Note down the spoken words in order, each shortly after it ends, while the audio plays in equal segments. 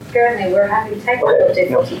Apparently, we're having technical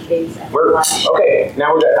difficulties. Okay,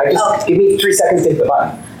 now we're good. Give me 3 seconds to hit the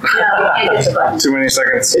button. No, you can't hit the button. Too many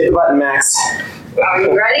seconds. Hit the button, Max. Are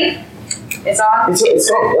you ready? It's on? It's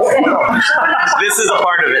on. Okay. This is a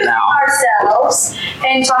part of it now. Ourselves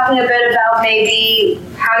and talking a bit about maybe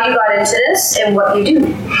how you got into this and what you do.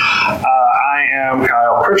 I am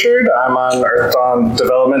Kyle Pritchard. I'm on Earth Dawn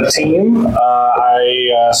development team.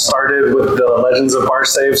 I started with the Legends of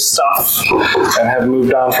Barsave stuff and have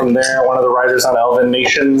moved on from there. One of the writers on Elven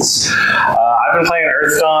Nations. I've been playing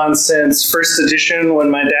Earth Dawn since first edition when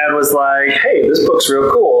my dad was like, hey, this book's real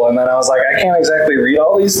cool. And then I was like, I can't exactly read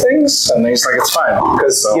all these things. And he's like, it's fine.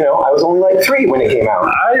 Because, I was only like 3 when it came out.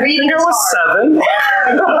 I think I was 7.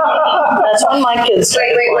 That's when my kids.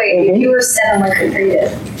 Wait. If you were 7, what could read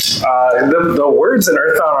it? The words in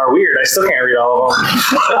Earth Dawn are weird. I still can't read all of them.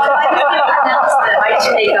 I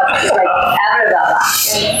should make up after that.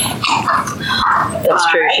 That's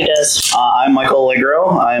true, she does. I'm Michael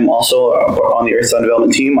Allegro. I'm also on the Earth Dawn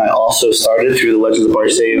development team. I also started through the Legends of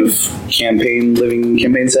Barsave living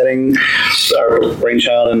campaign setting. Our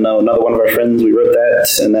brainchild and another one of our friends, we wrote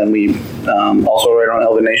that. And then we also write on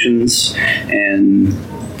Elven Nations. And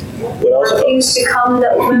what else? More things to come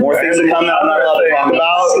that I'm not allowed to talk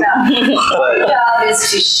about. My job is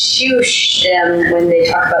to shush them when they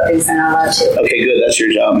talk about things they're not allowed to. Okay, good. That's your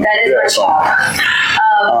job. That is my job.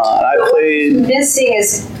 I played. Missing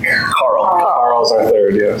is Carl. Carl's our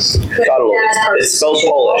third, yes. It's spelled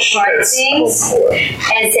Polish. Things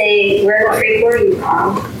and say, where the freak were you,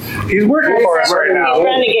 Carl? He's working for us right now. He's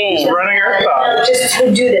renegade. He's running Earth Dawn. Just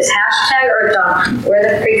to do this. # Earth Dawn. Where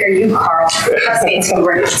the freak are you, Carl? Trust me, it's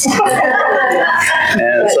great.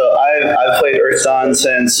 And so I've played Earth Dawn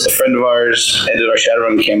since a friend of ours ended our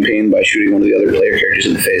Shadowrun campaign by shooting one of the other player characters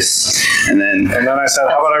in the face. And then I said,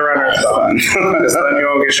 how about I run Earth Dawn? Because then you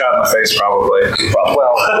won't get shot in the face, probably.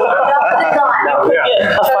 Well,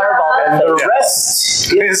 Yeah. A fireball. and the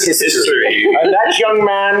rest is history. And that young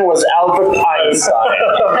man was Albert Einstein.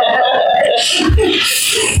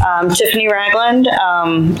 Tiffany Ragland.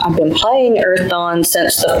 I've been playing Earth Dawn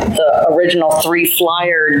since the original 3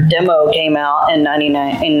 flyer demo came out in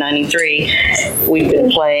 93. We've been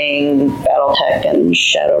playing BattleTech and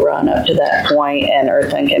Shadowrun up to that point, and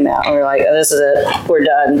Earth Dawn came out, and we were like, oh, this is it. We're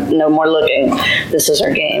done. No more looking. This is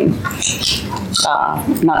our game.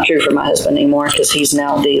 Not true for my husband anymore because he's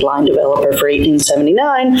now the line developer for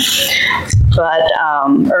 1879. But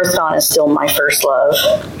Earth Dawn is still my first love.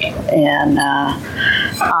 And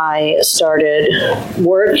I started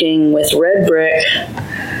working with Red Brick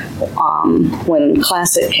when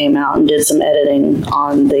Classic came out and did some editing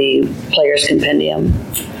on the Player's Compendium.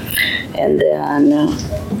 And then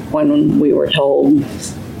when we were told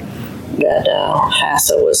that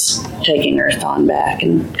FASA was taking Earth Dawn back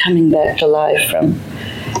and coming back to life from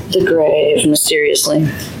the grave mysteriously.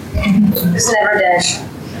 It's never dead.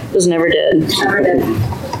 It was never dead. Never dead.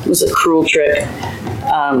 It was a cruel trick.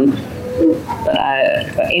 But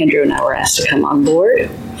Andrew and I were asked to come on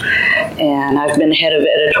board. And I've been head of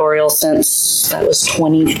editorial since that was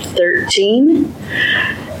 2013.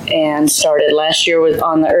 And started last year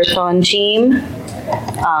on the Earth Dawn team.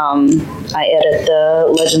 I edit the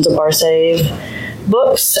Legends of Barsave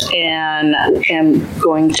books and am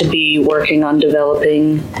going to be working on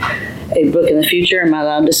developing a book in the future. Am I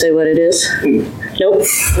allowed to say what it is? Nope.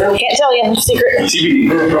 Can't tell you. Secret.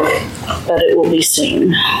 TBD. But it will be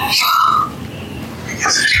soon.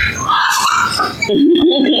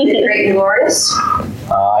 Great and glorious.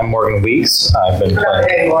 I'm Morgan Weeks. I've been Not the playing.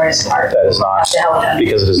 great and glorious part. That is not, The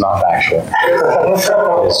because it is not factual.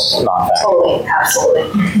 It's not factual. Totally, absolutely.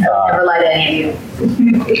 I would never lie to any of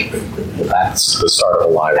you. That's the start of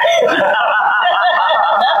a lie.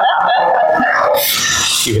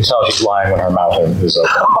 You can tell she's lying when her mouth is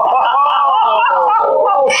open.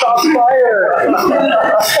 Oh, shots fired!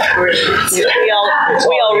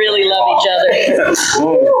 We all really love each other.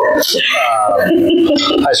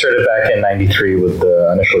 I started back in '93 with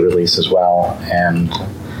the initial release as well, and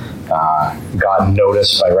got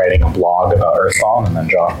noticed by writing a blog about Earth Dawn, and then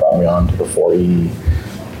Josh brought me on to the 4E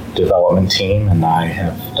development team, and I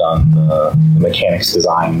have done the mechanics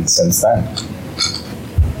design since then.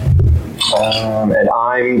 And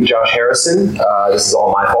I'm Josh Harrison. This is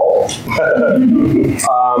all my fault.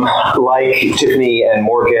 Like Tiffany and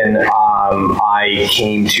Morgan, I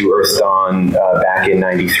came to Earth Dawn back in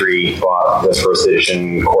 '93, bought this first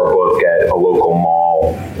edition core book at a local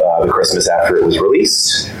mall the Christmas after it was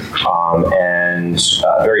released, and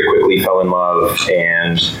very quickly fell in love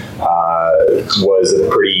and was a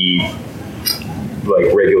pretty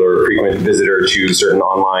like regular frequent visitor to certain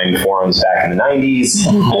online forums back in the 90s,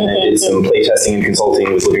 and then did some playtesting and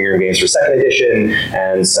consulting with Living Room Games for 2nd edition,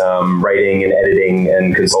 and some writing and editing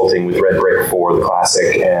and consulting with Red Brick for the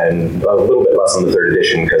Classic, and a little bit less on the 3rd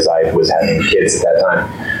edition because I was having kids at that time.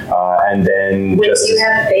 And then Wait, do you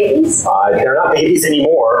have babies? they're not babies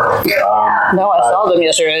anymore. No, I saw them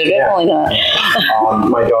yesterday. They're definitely not.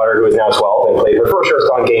 My daughter, who is now 12 and played her first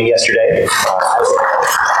Hearthstone game yesterday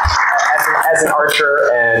as an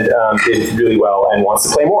archer, and did really well and wants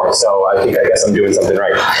to play more. So I guess I'm doing something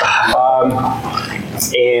right.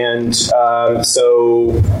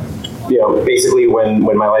 So basically when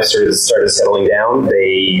my life started settling down,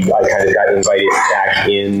 I kind of got invited back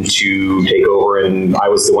in to take over, and I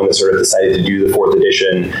was the one that sort of decided to do the 4th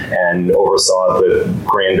edition and oversaw the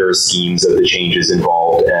grander schemes of the changes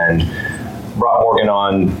involved, and brought Morgan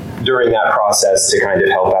on during that process to kind of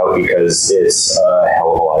help out because it's a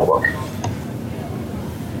hell of a lot of work.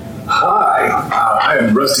 Hi, I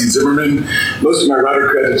am Rusty Zimmerman. Most of my writer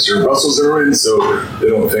credits are Russell Zimmerman, so they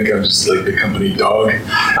don't think I'm just like the company dog.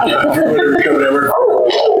 Whatever company I work for.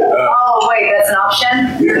 Oh, wait, that's an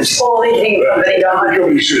option? You're totally thinking company Every dog.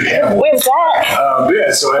 company should have one. Where's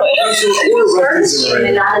that? So I'm Russell Search Zimmerman.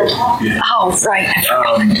 and not a dog. Yeah. Oh, right.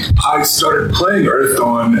 I started playing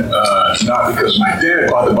Earthdawn not because my dad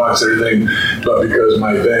bought the box or anything, but because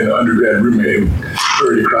my then undergrad roommate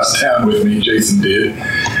hurried across town with me, Jason did.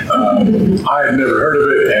 I had never heard of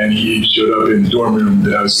it, and he showed up in the dorm room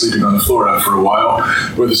that I was sleeping on the floor of for a while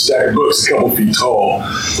with a stack of books a couple feet tall,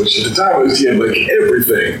 which at the time he had like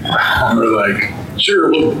everything. And we're like,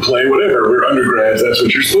 sure, we'll play whatever. We're undergrads. That's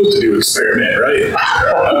what you're supposed to do, experiment, right?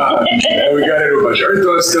 And we got into a bunch of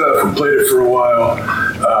Earthdawn stuff and played it for a while.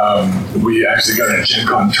 We actually got in a Gen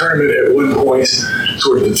Con tournament at one point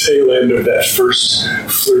toward the tail end of that first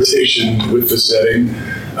flirtation with the setting.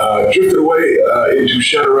 Drifted away into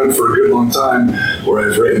Shadowrun for a good long time, where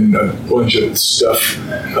I've written a bunch of stuff,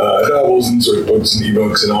 novels and sort of books and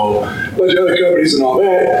ebooks and all, a bunch of other companies and all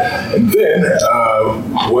that. And then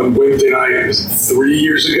one Wednesday night, it was 3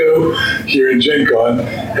 years ago, here in Gen Con,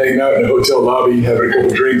 hanging out in a hotel lobby, having a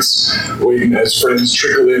couple drinks, waiting as friends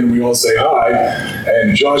trickle in and we all say hi.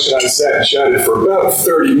 And Josh and I sat and chatted for about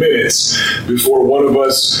 30 minutes before one of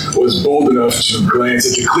us was bold enough to glance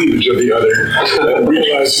at the cleavage of the other and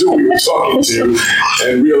realize who we were talking to,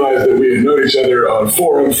 and realized that we had known each other on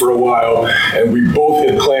forum for a while, and we both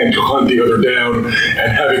had planned to hunt the other down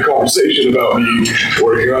and have a conversation about me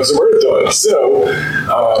working on some Earthdawn. So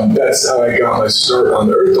that's how I got my start on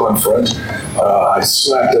the Earthdawn front. I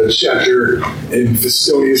slapped a chapter in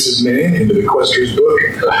Festonius' name into the Quester's book.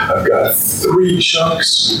 I've got 3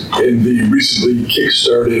 chunks in the recently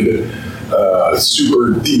kickstarted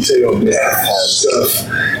super detailed math stuff.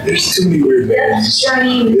 There's too many weird names.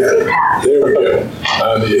 Journey Yeah, path. there we go.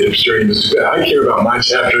 The Journey Mr. Path. I care about my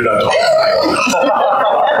chapter, not the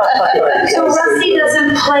So Rusty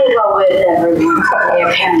doesn't play well with everyone,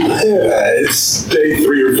 apparently. Yeah, it's day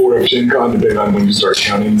 3 or 4 of Gen Con, depending on when you start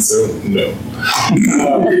counting, so no.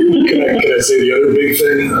 Can I say the other big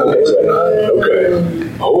thing? Okay.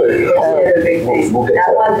 Oh, wait. That's the other big thing. We'll get That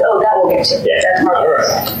to one, oh, that we'll get to. Yeah. That's Mark. All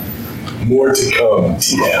right. More to come,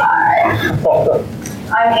 TM.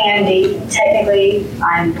 I'm Andy. Technically,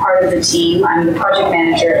 I'm part of the team. I'm the project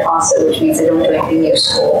manager at OSSA, which means I don't do anything near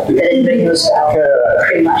school that anybody knows about.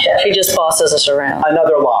 Pretty much. She just bosses us around.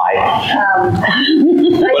 Another lie.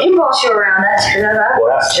 I can boss you around. That's true.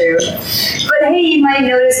 That's true. But hey, you might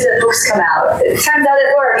notice that books come out. It turns out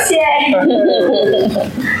it works. Yay!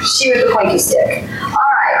 She with the pointy stick. All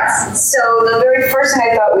right. So the very first thing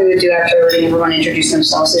I thought we would do after letting everyone introduce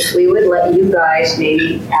themselves is we would let you guys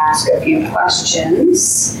maybe ask a few questions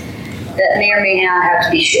that may or may not have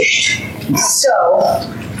to be shushed. So,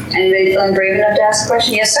 anybody feeling brave enough to ask a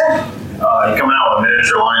question? Yes, sir. You coming out with a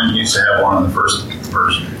miniature line? You used to have one on the first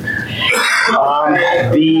version.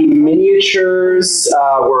 The miniatures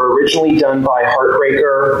were originally done by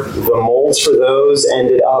Heartbreaker. The molds for those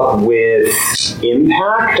ended up with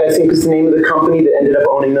Impact, I think is the name of the company that ended up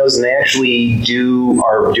owning those, and they actually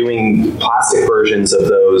are doing plastic versions of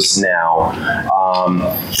those now.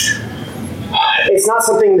 It's not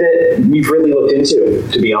something that we've really looked into,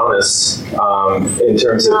 to be honest, in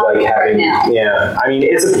terms of like having, yeah, I mean,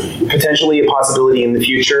 it's potentially a possibility in the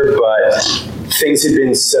future, but things have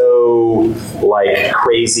been so like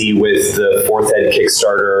crazy with the 4th Ed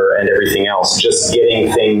Kickstarter and everything else. Just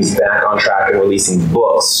getting things back on track and releasing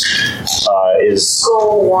books is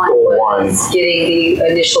Goal one one. was getting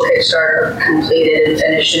the initial Kickstarter completed and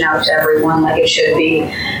finished and out to everyone like it should be.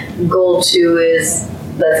 Goal 2 is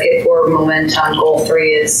let's get forward momentum. Goal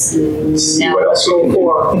 3 is now let's go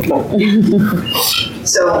 4.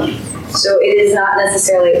 So it is not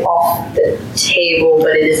necessarily off the table,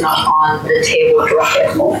 but it is not on the table directly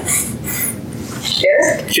at the moment.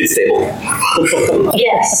 Derek? It's stable.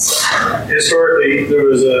 Yes. Historically, there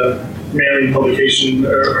was a mailing publication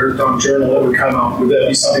or Earthdawn journal that would come out. Would that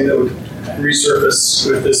be something that would resurface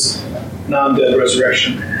with this non-dead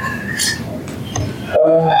resurrection?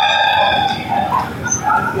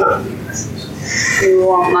 Do you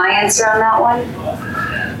want my answer on that one?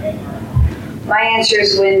 My answer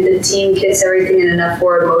is when the team gets everything in enough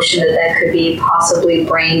forward motion that could be possibly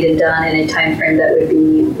brained and done in a time frame that would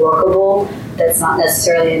be workable. That's not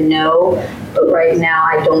necessarily a no, but right now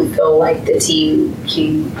I don't feel like the team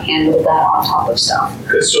can handle that on top of stuff.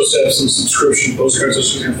 Could still have some subscription postcards that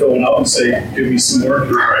you can fill one out and say, give me some more.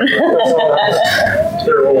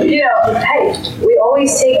 You know, hey, we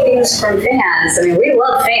always take things from fans. I mean, we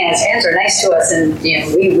love fans. Fans are nice to us, and you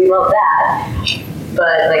know, we love that.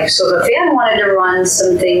 But like, so if a fan wanted to run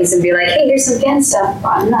some things and be like, hey, here's some fan stuff,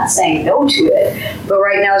 I'm not saying no to it. But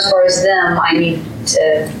right now, as far as them,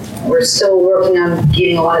 we're still working on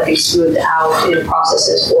getting a lot of things smoothed out in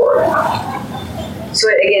processes forward. So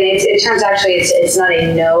again, it turns actually it's not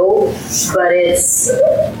a no, but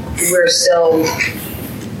we're still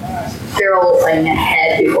barreling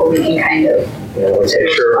ahead before we can kind of.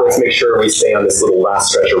 Let's make sure we stay on this little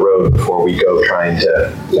last stretch of road before we go trying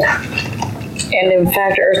to. Yeah. And in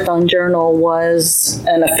fact, Earthdawn Journal was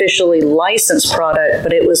an officially licensed product,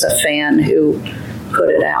 but it was a fan who put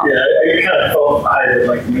it out. Yeah, I kind of felt hided,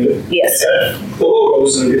 like yes, the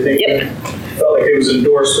logos and everything. Yep. Felt like it was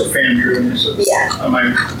endorsed or fan driven. So Yeah. My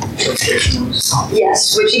interpretation was.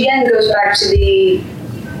 Yes, which again goes back to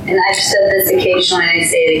and I've said this occasionally and I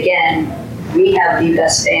say it again, we have the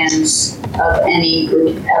best fans of any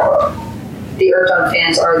group ever. The Earthdawn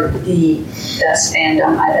fans are the best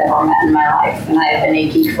fandom I've ever met in my life, and I have been a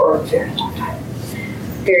geek for a very long time.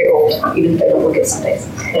 Very old, even if I don't look at some days.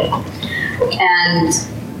 And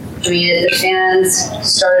I mean, if the fans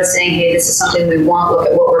started saying, hey, this is something we want, look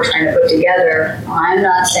at what we're trying to put together, I'm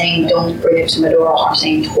not saying don't bring it to Medora. I'm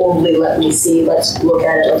saying totally let me see, let's look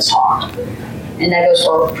at it, let's talk. And that goes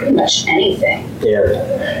for pretty much anything.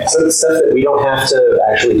 Yeah. So the stuff that we don't have to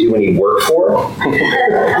actually do any work for.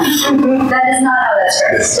 That is not how that's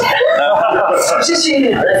phrased. Just so you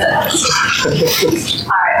know, that's not. All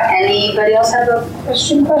right. Anybody else have a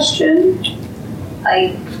question?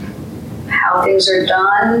 Like how things are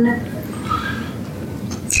done?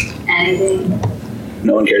 Anything?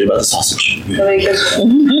 No one cares about the sausage. Nobody cares.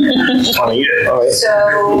 Want to eat it. All right.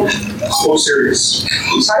 So, So serious.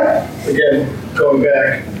 sorry? Again, going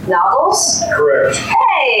back. Novels? Correct.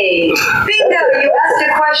 Hey! Bingo! You asked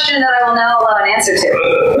a question that I will now allow an answer to.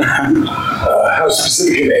 How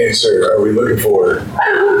specific an answer are we looking for?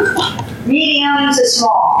 Medium to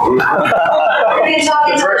small. We can talk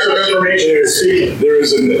in Director of information is speaking. There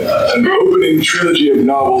is an opening trilogy of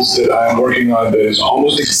novels that I'm working on that is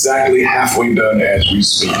almost exactly halfway done as we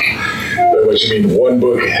speak. By which I mean one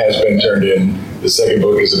book has been turned in, the second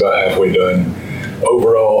book is about halfway done.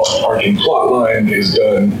 Overall arcing plot line is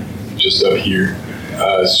done just up here.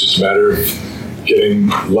 It's just a matter of getting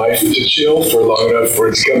life to chill for long enough for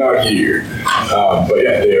it to come out here. But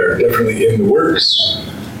yeah, they are definitely in the works.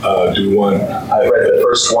 I've read the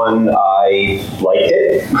first one. I liked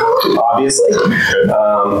it, obviously.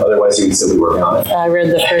 Otherwise, you would still be working on it. I read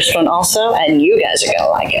the first one also, and you guys are gonna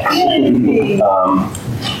like it.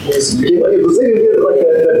 It was like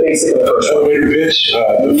the basic of the first one. Elevator pitch.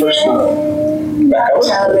 The first one. Back up.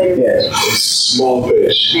 Elevator. Yeah. A small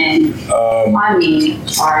pitch.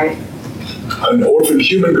 Sorry. An orphan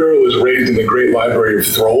human girl is raised in the Great Library of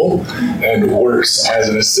Thrall and works as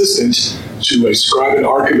an assistant to a scribe and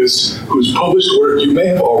archivist whose published work you may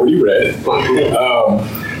have already read.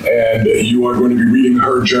 And you are going to be reading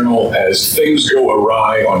her journal as things go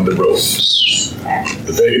awry on the roads.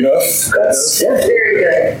 Vague enough? That's Very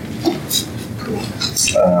good.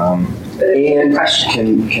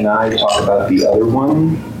 and can I talk about the other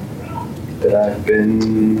one that I've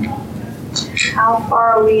been? How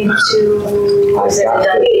far are we to? Is it a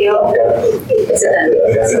done deal? Is it done?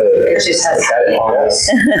 I got it on this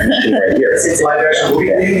machine right here. Live action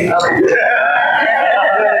movie. Okay.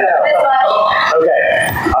 Okay.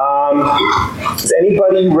 Does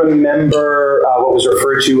anybody remember what was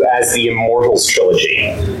referred to as the Immortals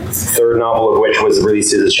trilogy? Third novel of which was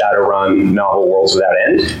released as a Shadowrun novel, Worlds Without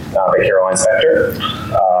End, by Caroline Spector.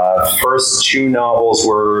 First two novels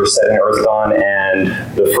were set in Earthdawn,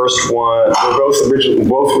 and the first one were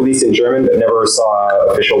both released in German, but never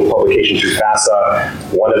saw official publication through FASA.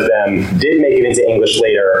 One of them did make it into English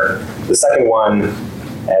later. The second one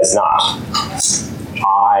has not.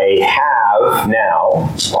 I have now,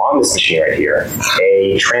 on this machine right here,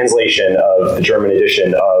 a translation of the German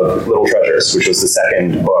edition of Little Treasures, which was the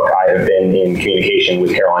second book. I have been in communication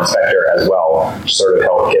with Caroline Spector as well, to sort of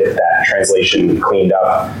help get that translation cleaned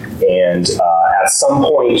up. And at some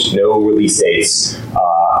point, no release dates,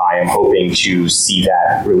 I am hoping to see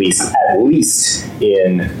that released at least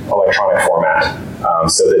in electronic format,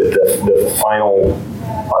 so that the final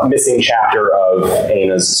missing chapter of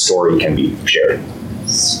Aina's story can be shared.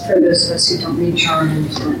 For those of us who don't read German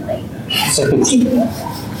fluently. So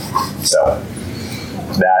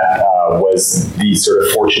that was the sort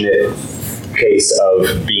of fortunate case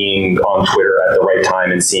of being on Twitter at the right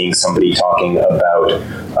time and seeing somebody talking about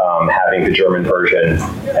having the German version,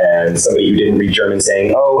 and somebody who didn't read German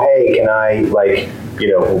saying, "Oh, hey, can I, will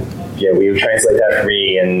you translate that for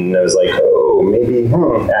me?" And I was like, "Oh, maybe,"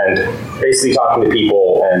 and basically talking to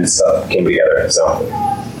people and stuff came together. So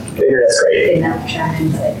the internet's great. Didn't have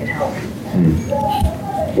German, but it could help.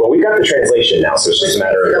 Well, we've got the translation now, so it's just a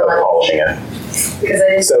matter of polishing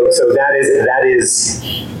it. So that is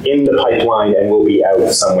in the pipeline and will be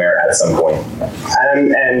out somewhere at some point.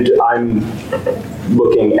 And I'm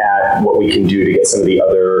looking at what we can do to get some of the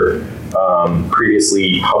other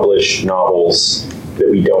previously published novels that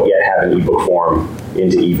we don't yet have in ebook form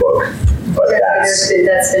into ebook. But that's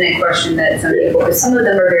been a question that some people, because some of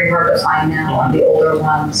them are very hard to find now on the older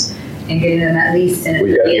ones, and getting them at least in.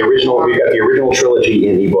 We've got the original trilogy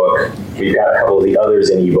in ebook. We've got a couple of the others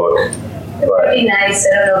in ebook. It would be nice. I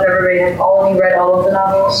don't know if everybody all of you read all of the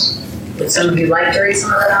novels. Would some of you like to read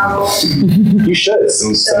some of the novels? You should.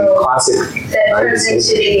 Some classic. That turns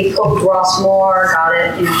into the Pope Ross Moore. Got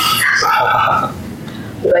it.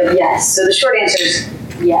 But yes. So the short answer is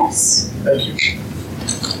yes. Thank you.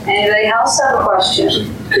 Anybody else have a question?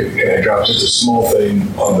 Can I drop just a small thing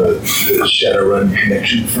on the Shadowrun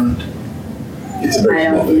connection front? It's a very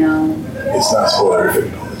small thing. Know. It's not spoilerific.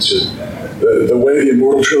 It's just the way the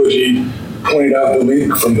Immortal Trilogy pointed out the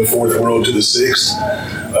link from the Fourth World to the Sixth.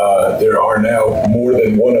 There are now more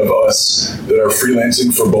than one of us that are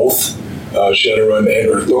freelancing for both Shadowrun and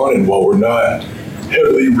Earthdawn, and while we're not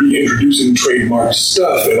heavily reintroducing trademarked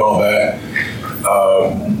stuff and all that,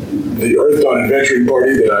 the Earthdawn Adventuring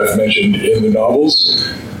Party that I've mentioned in the novels,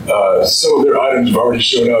 some of their items have already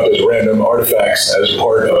shown up as random artifacts as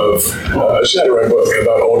part of a Shadowrun book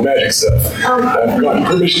about old magic stuff. I've gotten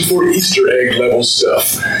permission for Easter egg level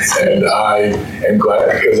stuff, and I am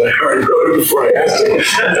glad because I already wrote it before I asked him.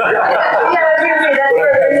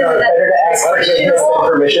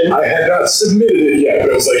 Permission. I had not submitted it yet,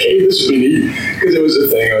 but I was like, hey, this would be neat, because it was a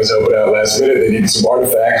thing I was helping out last minute. They needed some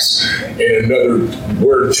artifacts in another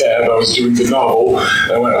word tab. I was doing the novel.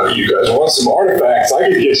 And I went, oh, you guys want some artifacts? I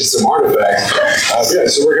can get you some artifacts.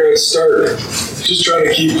 So we're going to start just trying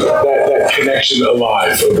to keep that connection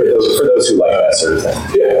alive. For those who like that sort of thing.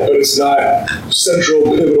 Yeah, but it's not central,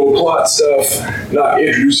 pivotal plot stuff, not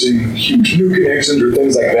introducing huge new connections or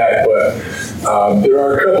things like that, but there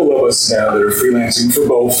are a couple of us now that are freelancing for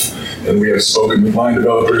both, and we have spoken with line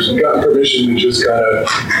developers and gotten permission to just kind of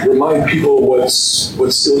remind people what's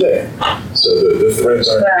still there. So the threads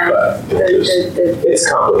aren't it's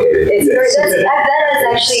complicated. That is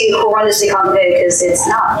actually horrendously complicated because it's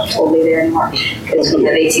not totally there anymore because we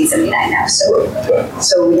have 1879 now.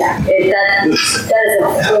 So yeah, that is a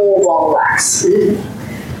whole ball of wax. Any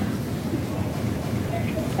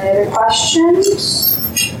other questions?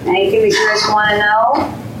 Anything that you guys want to know?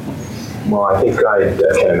 Well, I think I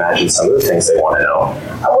can imagine some of the things they want to know.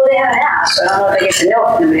 Well, they haven't asked, so I don't know if they get to know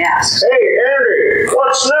if nobody asks. Hey, Andy,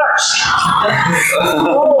 what's next?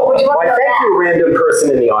 Would you want to know thank you, random person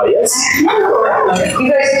in the audience. You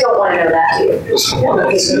guys don't want to know that, do you?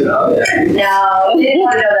 No, they didn't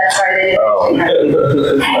want to know that. Sorry, they didn't.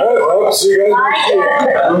 All right, well, see you guys next week.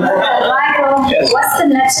 Michael, what's the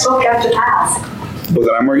next book after Path? Book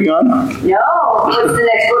that I'm working on? No, what's the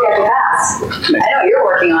next book after Pass? I know what you're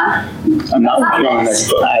working on. I'm not working on the next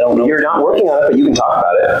book. I don't know. You're not working on it, but you can talk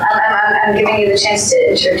about it. I'm giving you the chance to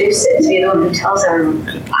introduce it, to be the one who tells everyone.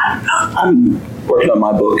 I'm working on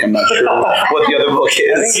my book. I'm not sure what the other book is.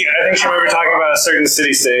 I think you might be talking about a certain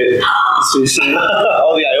city-state.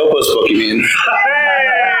 Oh, the Iopos book, you mean?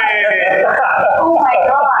 Hey! Oh my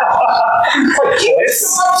god. It's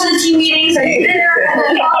this? Show up to the team meetings, are you there? And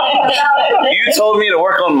then talking about it. You told me to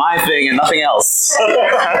work on my thing and nothing else.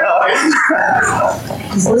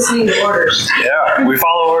 He's listening to orders. Yeah, we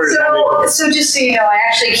follow orders. So just so you know, I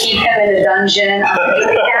actually keep him in a dungeon on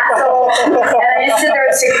the castle, and I just sit there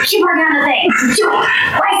and say, keep working on the thing. Do it.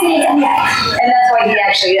 Why isn't it done yet? And that's why he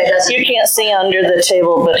actually doesn't. You can't see under the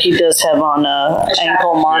table, but he does have on a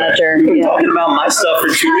ankle monitor. You've been Yeah. talking about my stuff for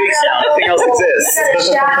 2 weeks now. Nothing else exists. I got a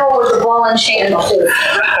shackle with a ball and chain in the hole.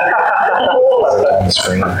 On the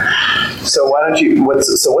screen. So why don't you?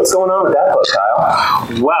 What's going on with that book,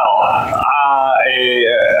 Kyle? Well,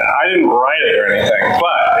 I didn't write it or anything,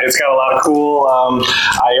 but it's got a lot of cool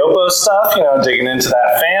IOPO stuff, digging into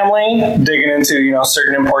that family, digging into,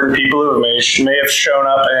 certain important people who may have shown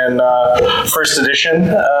up in first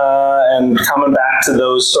edition, and coming back to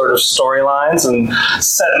those sort of storylines and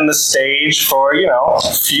setting the stage for,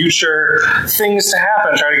 future things to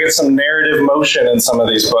happen, try to get some narrative motion in some of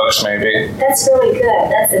these books, maybe. That's really good.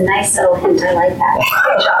 That's a nice little hint. I like that.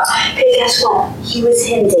 Good job. Hey, guess what? He was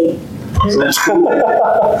hinting. Who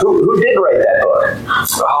did write that book?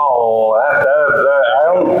 Oh,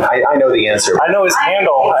 I know the answer. I know his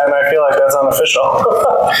handle, and I feel like that's unofficial.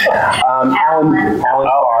 Alan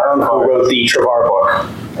Farr, who wrote the Travar book,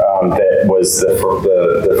 that was the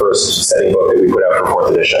first setting book that we put out for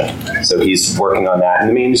 4th edition. So he's working on that, and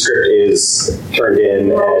the manuscript is turned in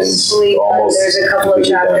Mostly and almost. There's a couple of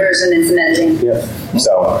chapters and it's editing. Yep.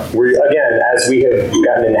 So we're again, as we have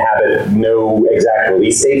gotten in the habit, no exact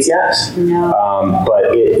release dates yet. No.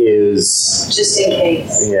 But it is. Just in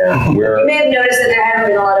case. Yeah, You may have noticed that there haven't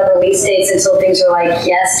been a lot of release dates until things are like,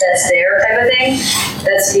 yes, that's there type of thing.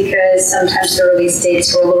 That's because sometimes the release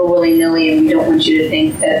dates were a little willy-nilly, and we don't want you to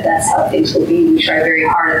think that that's how things will be. We try very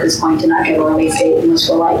hard at this point to not give a release date unless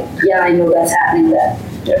we're like, yeah, I know that's happening then.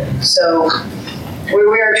 Yeah. So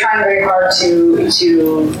we are trying very hard to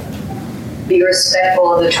be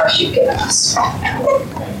respectful of the trust you've given us.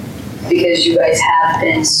 Because you guys have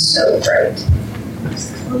been so great.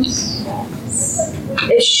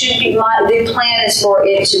 It should be the plan is for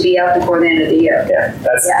it to be out before the end of the year. Yeah,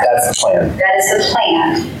 that's the plan. That is the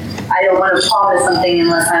plan. I don't want to promise something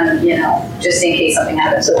unless I'm, just in case something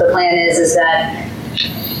happens. So the plan is that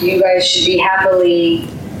you guys should be happily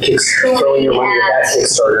Throwing your money at that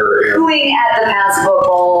Kickstarter. cooing at the Pass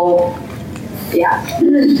football. Yeah.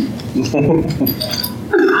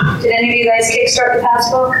 Did any of you guys kickstart the Pass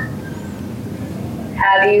book?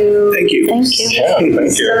 Have you? Thank you. Thank you. Yeah, thank you.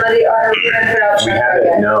 Somebody are going to put out. We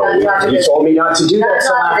haven't. No, you told me not to do that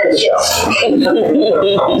until after the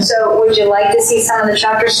show. So, would you like to see some of the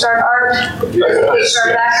chapter start art?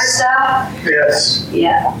 Kickstarter backer stuff? Yes.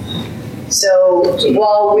 Yeah. So,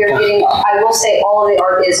 while we're getting, I will say all of the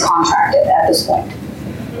art is contracted at this point.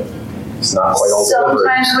 It's not quite all delivered.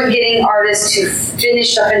 Sometimes we're getting artists to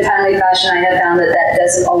finish stuff in timely fashion. I have found that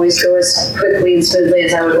doesn't always go as quickly and smoothly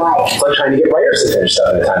as I would like. It's like trying to get writers to finish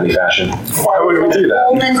stuff in a timely fashion. Why would we do that?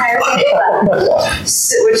 Whole entire thing,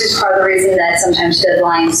 so, which is part of the reason that sometimes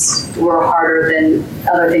deadlines were harder than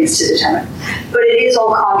other things to determine. But it is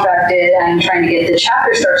all contracted. I'm trying to get the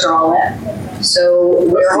chapter starts are all in. So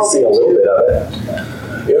we're Let's see hoping a little bit of it.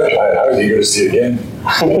 Yeah, I was eager to see it again.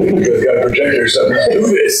 You guys got a projector or something. Let's do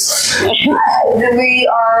this. we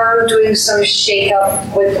are doing some shake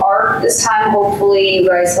up with art this time. Hopefully you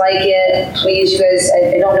guys like it. Please, you guys,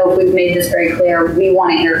 I don't know if we've made this very clear. We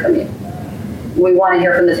want to hear from you. We want to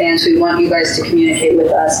hear from the fans. We want you guys to communicate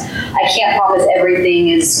with us. I can't promise everything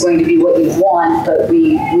is going to be what you want, but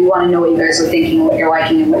we want to know what you guys are thinking, what you're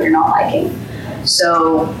liking and what you're not liking.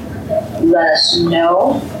 So let us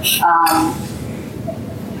know.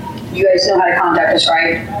 You guys know how to contact us,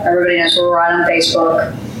 right? Everybody knows where we're at on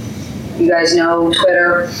Facebook. You guys know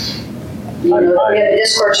Twitter. You know that we have a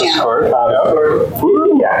Discord channel.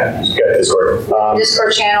 Yeah, just get Discord.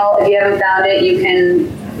 Discord channel. If you haven't found it, you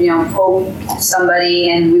can, poke somebody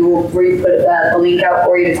and we will put a link out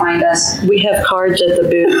for you to find us. We have cards at the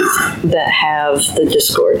booth that have the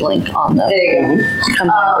Discord link on them. There you go. Come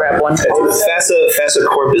on, grab one. FASA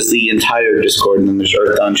Corp is the entire Discord, and then there's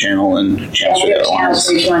Earthdawn channel and channels for the other ones.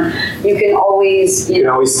 For each one. You can always, You can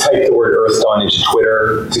always type the word Earthdawn into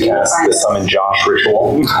Twitter to cast the Summon Josh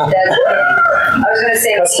ritual. I was going to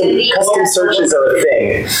say Custom searches are a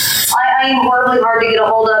thing. I am horribly hard to get a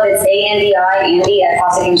hold of. It's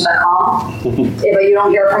Andy@PasaGames.com. If you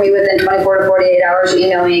don't hear from me within 24 to 48 hours, you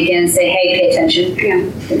email me again and say, hey, pay attention.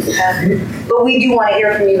 Things like that. But we do want to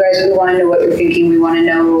hear from you guys. We want to know what you're thinking. We want to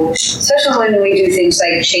know, especially when we do things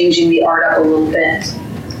like changing the art up a little bit.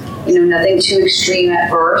 Nothing too extreme at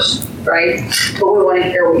first, right? But we want to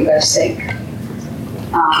hear what you guys think.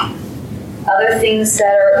 Other things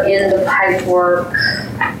that are in the pipework.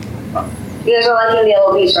 You guys are liking the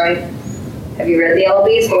LOBs, right? Have you read the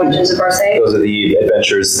LOBs, the Legends of Barsay? Those are the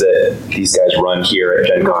adventures that these guys run here at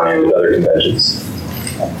Gen Con and at other conventions.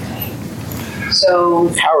 So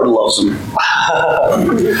Howard loves them.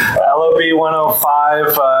 LOB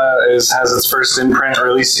 105 has its first imprint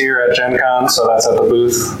released here at Gen Con, so that's at the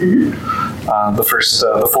booth.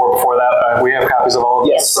 The four before that, we have copies of all of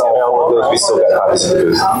Yes, those. all of those we still got copies of the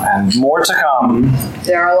booth. And more to come.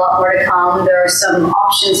 there are a lot more to come. There are some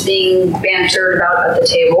options being bantered about at the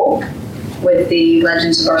table with the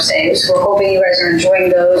Legends of Barsay. So we're hoping you guys are enjoying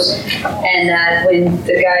those, and that when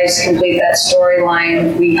the guys complete that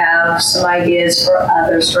storyline, we have some ideas for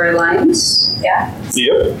other storylines. Yeah.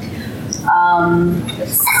 Yep.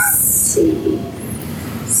 Let's see.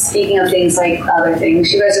 Speaking of things like other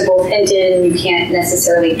things, you guys have both hinted, and you can't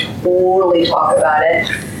necessarily totally talk about it,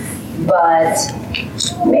 but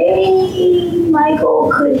maybe Michael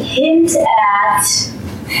could hint at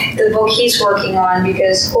the book he's working on,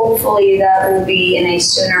 because hopefully that will be in a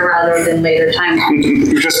sooner rather than later timeline.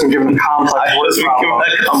 You've just been given a complex word problem.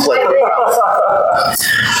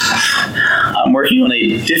 I'm working on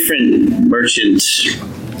a different merchant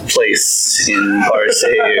place in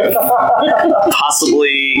Barsay.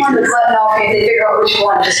 Possibly On the button off, if they figure out which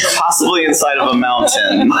one. Just possibly inside of a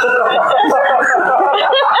mountain.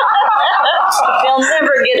 They'll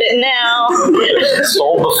never get it now.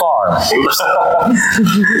 Sold the farm.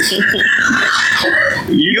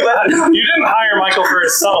 You didn't hire Michael for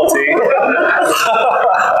his subtlety.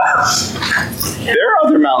 There are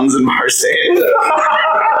other mountains in Barsay.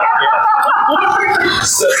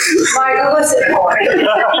 Michael, listen for me.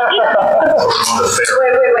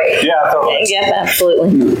 Wait. Yeah, totally. Yep, absolutely.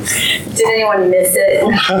 Did anyone miss it? No,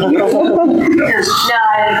 I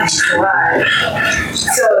didn't. Right.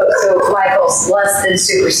 So Michael's less than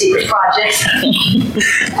super secret project. I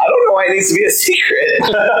don't know why it needs to be a secret.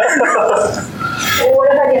 Well, what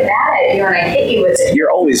if I get mad at you and I hit you with it?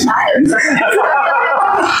 You're always mad.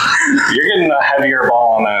 You're getting a heavier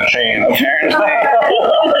ball on that chain, apparently.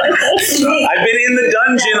 I've been in the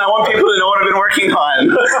dungeon. I want people to know what I've been working on.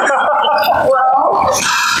 Well,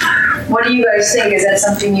 what do you guys think? Is that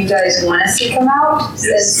something you guys want to see come out?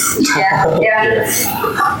 Yes. Yeah.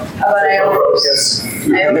 How about Iopos? Yes.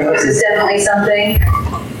 Iopos is definitely something.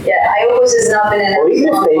 Yeah, Iopos has not been announced. Well,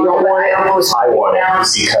 even if they don't want it, Iopos I want it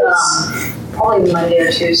announced, because- probably Monday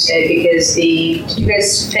or Tuesday, because did you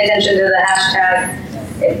guys pay attention to the hashtag?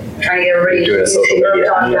 Trying to get everybody Doing a social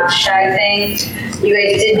media. on hashtag thing. You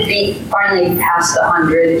guys did finally pass the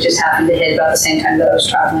 100. It just happened to hit about the same time that I was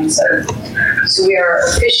traveling. So we are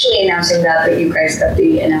officially announcing that, but you guys got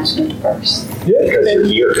the announcement first. Yeah, because you're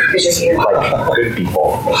here. Because you're here. Like good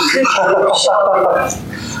people.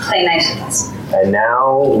 Play nice with us. And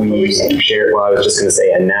now we share, well, I was just going to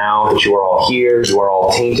say, and now that you are all here, you are all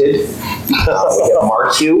tainted. We have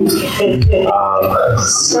marked you. So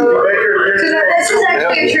this is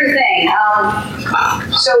actually a true thing.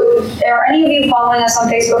 So are any of you following us on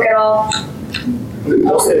Facebook at all?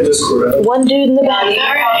 Mostly in Discord. One dude in the back. Have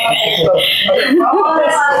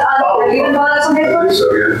you been following us on Facebook? So,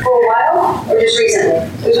 yeah. For a while, or just recently?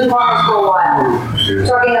 Who's been following us for a while?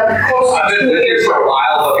 Talking about close I've to been 2 with you years for a ago.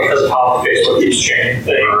 while, but because of how Facebook keeps changing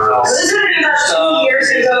things. So this would have been about 2 years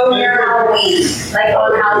ago near Halloween. Like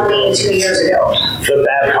on Halloween 2 years ago. The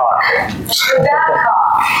Babcock. The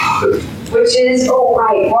Babcock, which is,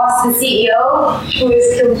 Ross the CEO, who is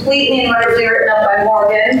completely and utterly written up by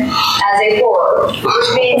Morgan as a horror, which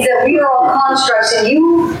means that we are all constructs and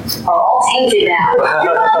you are all tainted now.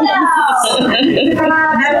 You're all now.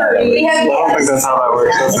 We have I don't think that's how that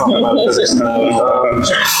works. That's not about physics.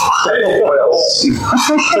 What else?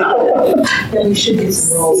 Yeah, we should get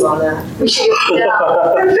some rules on that. We should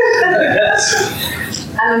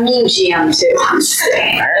I'm a meme GM too. I'm just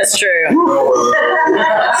saying. That's true.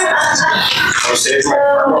 I'll save my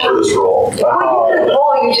karma for this role. Well, you can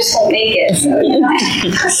roll, you just won't make it. So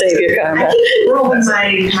Save your karma. Rolling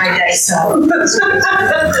my dice out. I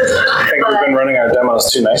think we've been running our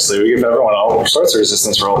demos too nicely. We give everyone all sorts of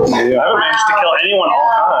resistance rolls. I haven't managed to kill anyone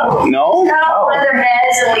all time. No? cut off one of their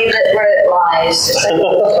heads and leave it where it lies. So no,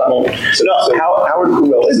 Howard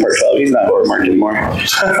is part 12. He's not horror marked anymore.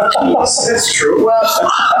 That's true. Well,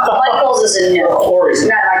 Michael's is a no. Not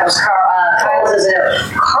Michael's, Kyle's is a no.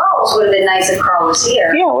 Carl's would have been nice if Carl was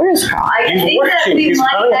here. Yeah, where is Carl? I He's think that working. we He's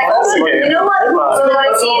might running actually, the you know what? So like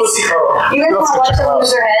Let's go see Carl. you guys Let's want to watch check him them out.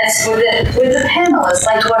 lose their heads with the panelists,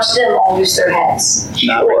 like to watch them all lose their heads.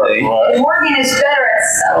 Not really. What? And Morgan is better at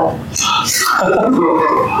so.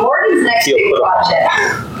 Morgan's next big project.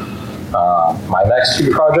 My next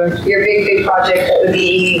big project? Your big project that would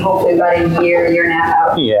be hopefully about a year and a half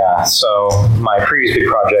out. Yeah, so my previous big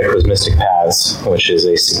project was Mystic Paths, which is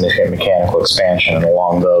a significant mechanical expansion, and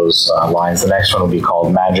along those lines, the next one will be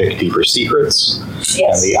called Magic Deeper Secrets.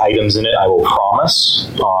 Yes. And the items in it, I will promise,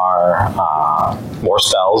 are more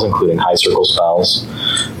spells, including high circle spells,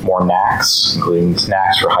 more knacks, including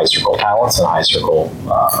knacks for high circle talents and high circle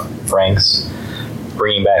ranks,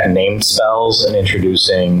 bringing back named spells and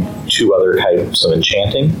introducing 2 other types of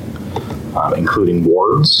enchanting, including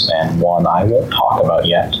wards, and one I won't talk about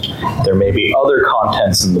yet. There may be other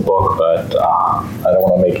contents in the book, but I don't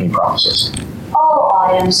want to make any promises. All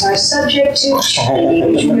items are subject to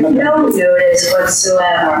change with no notice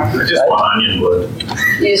whatsoever. I just want onion wood.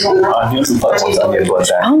 You just want Onions and blood. What's onion blood?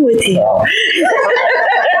 What's wrong with you?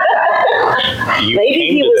 Maybe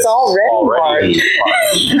he was already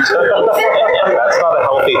That's not a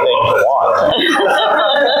healthy thing to want.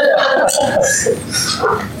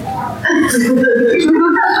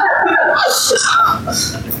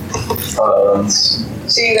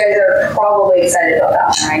 So you guys are probably excited about that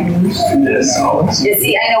one, right? Yes. Yeah,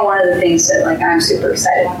 see, I know one of the things that like I'm super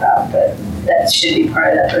excited about, but that should be part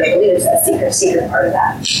of that. But I believe it's that secret part of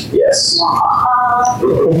that. Yes. That's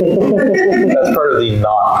part of the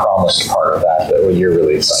not promised part of that you're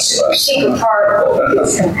really excited about. Secret part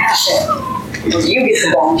is gonna happen. Well, you get the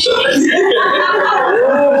ball. I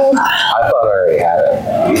thought I already had it.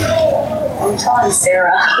 I'm telling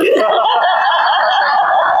Sarah.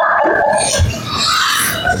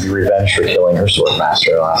 It'd be revenge for killing her sword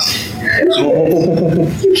master last.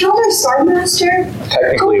 You killed our sword master?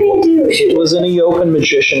 Technically, What did you do? it was an Eopan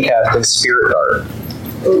magician casting Spirit Dart.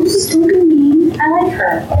 Oops, don't be mean. I like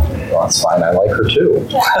her. Well, that's fine. I like her too.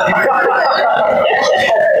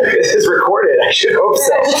 This is recorded. I should hope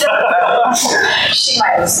so. She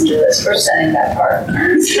might listen to this. We're sending that part.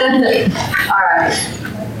 All right.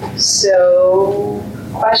 So,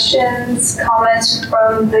 questions, comments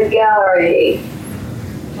from the gallery?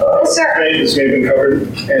 Yes, sir. This may have been covered,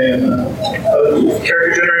 and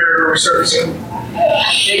character generator resurfacing.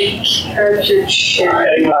 Character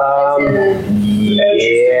check.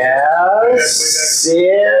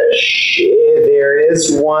 Yes-ish. There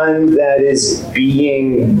is one that is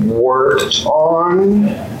being worked on.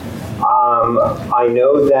 I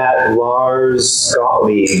know that Lars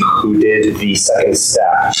Gottlieb, who did the second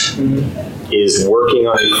step, is working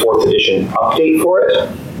on a 4th edition update for it,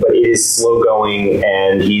 but it is slow going,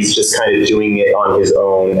 and he's just kind of doing it on his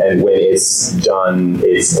own, and when it's done,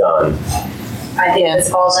 it's done. I think this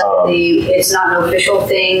falls under it's not an official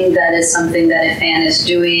thing. That is something that a fan is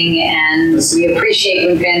doing, and we appreciate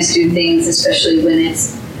when fans do things, especially when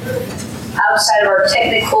it's outside of our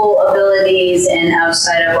technical abilities and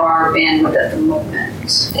outside of our bandwidth at the moment.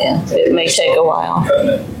 Yeah, it may take a while.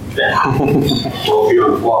 We'll be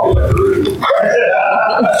on floppy like the room.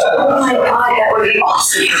 Oh my god, that would be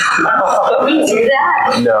awesome. Can we do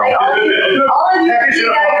that? No. Like, all of you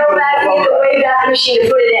gotta go back and get the Wayback Machine to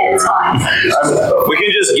put it in. It's fine. We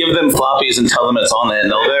can just give them floppies and tell them it's on it, and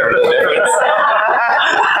they'll never know the difference.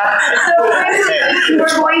 So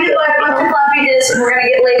we're going to buy a bunch of floppy disks. We're going to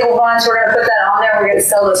get labeled ones. We're going to put that on there. We're going to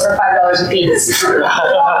sell those for $5 a piece. We'll buy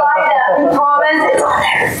that. We promise. It's on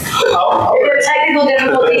there. If there are technical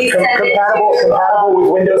difficulties, send it. Compatible with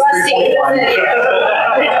Windows Rusty, 3.1.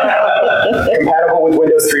 Compatible with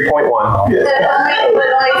Windows 3.1. But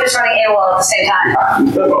only if it's running AOL at the same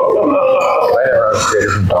time.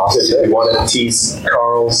 So do you want to tease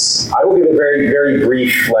Carl's? I will give a very, very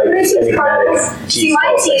brief, enigmatic See,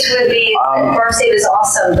 my tease would be Barsave is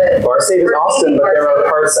awesome, but Barsave is awesome, but there are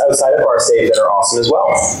parts outside of Barsave that are awesome as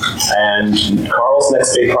well. And Carl's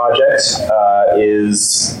next big project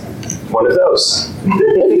is one of those.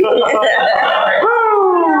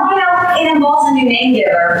 It involves a new name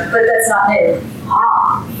giver, but that's not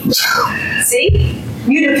new. See?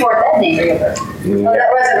 You did port that name giver. Oh, that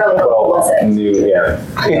wasn't really cool, was it? New, yeah.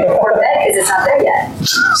 Port that because it's not there yet. As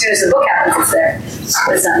soon as the book happens, it's there.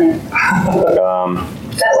 But it's not new.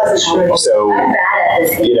 That wasn't true. So, I'm bad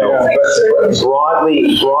at this. but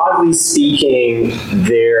broadly speaking,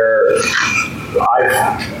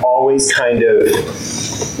 I've always kind of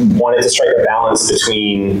wanted to strike a balance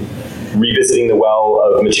between revisiting the well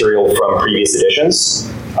of material from previous editions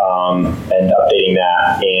and updating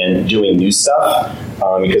that and doing new stuff.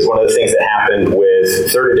 Because one of the things that happened with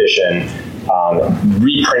 3rd edition,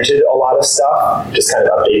 reprinted a lot of stuff, just kind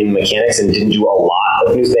of updating the mechanics, and didn't do a lot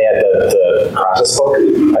of news. They had the Kratos book,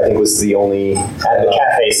 I think was the only, and the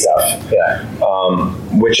cafe stuff,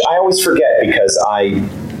 which I always forget because I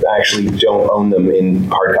actually don't own them in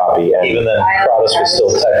hard copy. And Even then, Kratos was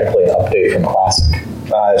still technically an update from Classic.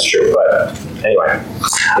 That's true, but anyway.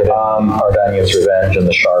 Ardania's Revenge and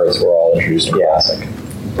the Shards were all introduced in Classic.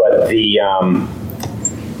 But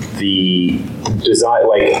the design,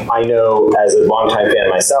 like, I know as a longtime fan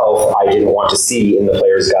myself, I didn't want to see in the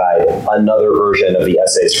player's guide another version of the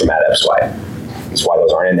essays from Adepts Way. That's why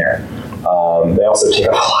those aren't in there. They also take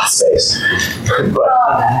up a lot of space. But, and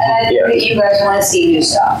I think that you guys want to see new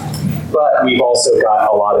stuff. But we've also got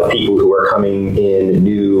a lot of people who are coming in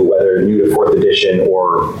new, whether new to 4th edition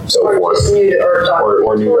or so forth. Just new to Earthdawn.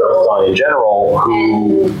 Or new to Earthdawn in general,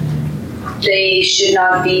 who... And they should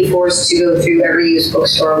not be forced to go through every used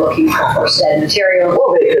bookstore looking for first ed material.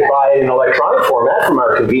 Well, they could buy it in electronic format from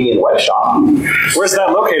our convenient web shop. Where's that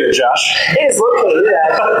located, Josh? It is located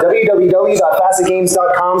at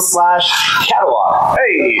www.facetgames.com/catalog.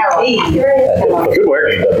 Hey! Good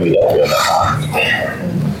work.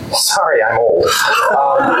 www.com. Sorry, I'm old.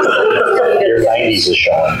 Your 90s is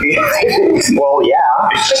showing. Well, yeah.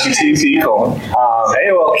 TT colon.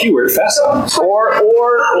 AOL keyword FASA. Or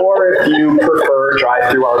if you prefer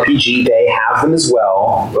drive-through RPG, they have them as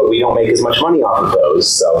well, but we don't make as much money off of those.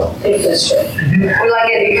 So. That's true. We like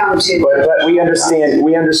it to come to. But we understand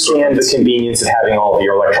the convenience of having all of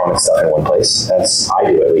your electronic stuff in one place. I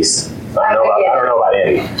do at least. I don't know about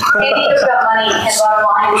Andy. Andy knows about money and bottom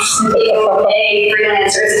lines and being a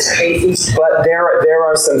freelancer is crazy. But there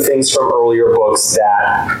are some things from earlier books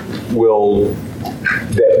that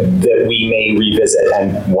we may revisit,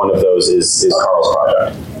 and one of those is Carl's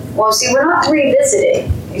project. Well, see, we're not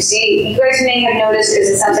revisiting. You see, you guys may have noticed, because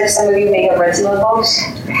it sounds like some of you may have read some of the books.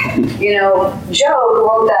 You know, Joe, who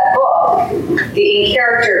wrote that book, the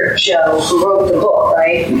in-character Joe, who wrote the book,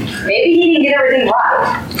 right? Maybe he didn't get everything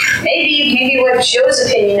right. Maybe what Joe's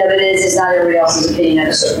opinion of it is not everybody else's opinion of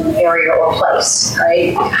a certain area or place,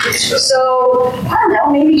 right? So, I don't know,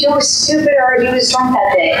 maybe Joe was stupid or he was drunk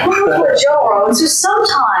that day. Who knows what Joe wrote? So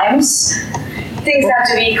sometimes things have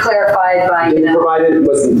to be clarified by,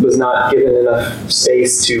 was not given enough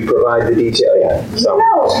space to provide the detail yet. So. Who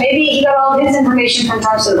knows? Maybe he got all of his information from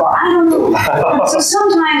Trump to the bar. I don't know. So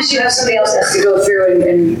sometimes you have somebody else has to go through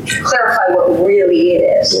and clarify what really it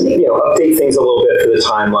is. And, update things a little bit for the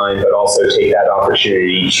timeline, but also take that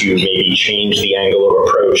opportunity to maybe change the angle of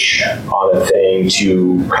approach on a thing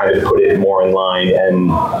to kind of put it more in line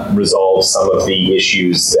and resolve some of the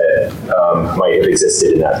issues that might have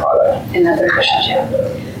existed in that product. Another relationship.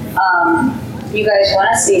 You guys want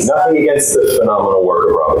to see stuff? Nothing against the phenomenal work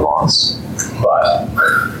of Robin Longs, but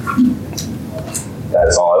that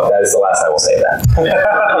is the last I will say of that.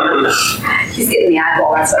 He's getting the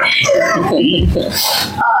eyeball, that's what.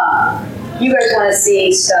 You guys want to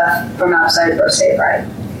see stuff from outside First Save, right?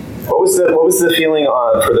 What was the feeling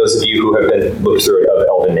for those of you who have been looked through it of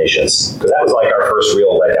Elven Nations? Because that was like our first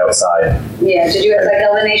real outside. Yeah, did you guys like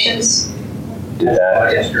Elven Nations? Did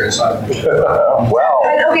that? Well.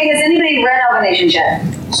 Okay, has anybody read Elven Nations yet?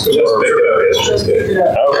 Okay.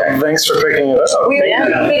 Thanks for picking it up. We've been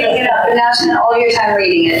picking it up, and now spend all your time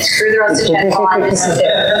reading it. Screw the rest of Gen Con, just sit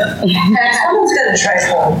there. Someone's gonna try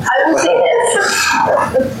one. I will say this.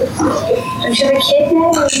 Don't you have a kid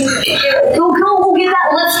now? Go get that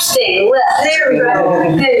lift thing. There we go.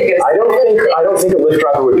 There you go. I don't think a Lyft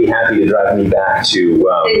driver would be happy to drive me back to.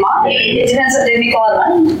 They might. It depends if they make a lot of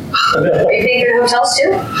money. Are you paying for hotels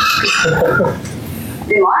too?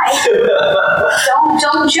 They might.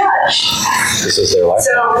 Don't judge. This is their life.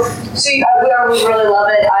 So we really love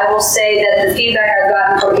it. I will say that the feedback I've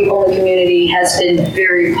gotten from people in the community has been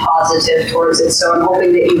very positive towards it. So I'm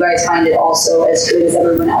hoping that you guys find it also as good as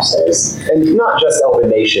everyone else is. And not just Elven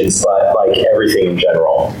Nations, but like everything in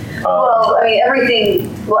general. Well, I mean, everything.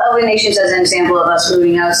 Well, Elven Nations as an example of us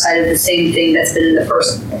moving outside of the same thing that's been in the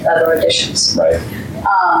first other editions. Right.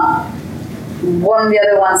 One of the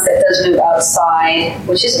other ones that does move outside,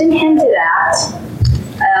 which has been hinted at.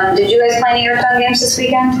 Did you guys play any Earthdawn games this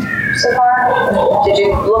weekend so far? Did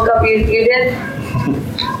you look up? You did?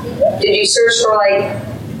 Did you search for like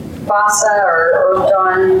FASA or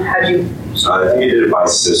Earthdawn? How'd you? I think you did it by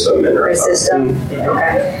system. By system?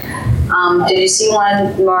 Okay. Did you see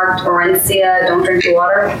one marked Orencia, don't drink your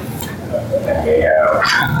water? Yeah.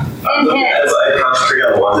 I concentrate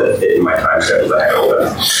on the ones that fit in my time schedule that I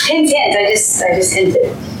open. Hint. I just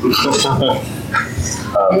hinted.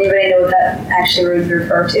 Anybody know what that actually would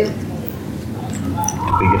refer to?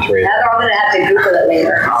 We get to read. Now they're all gonna have to Google it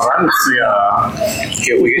later.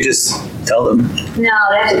 We could just tell them. No,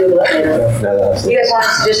 they have to Google it later. You guys want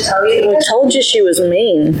us to just tell you? I told you she was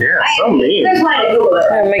mean. Yeah, so mean. You guys wanted to Google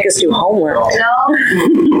it. Make us do homework. No?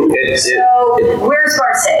 So, where's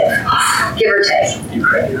Barsav? Give or take.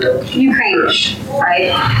 Ukraine-ish,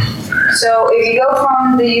 right? So if you go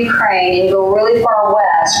from the Ukraine and you go really far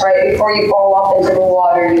west, right before you fall off into the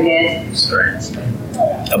water, you hit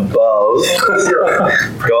Above.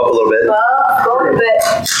 Go up a little bit. go a bit.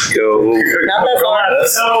 Go. Not that far.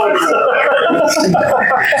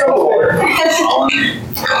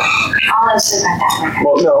 Holland's just like that.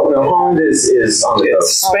 Well, no, Holland is on the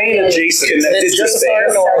coast. Spain adjacent. Connected to Just Spain. far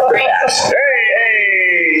north.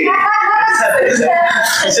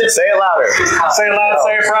 Say it louder. Say it loud,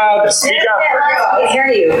 say it proud. Speak up. I can hear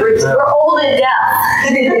you. We're old and deaf.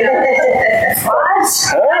 What?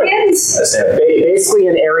 Basically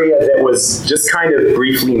an area that was just kind of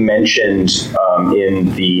briefly mentioned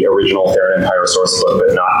in the original Theron Empire source book,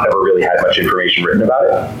 but not ever really had much information written about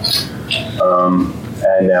it.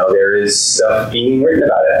 And now there is stuff being written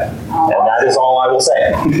about it. And that is all I will say.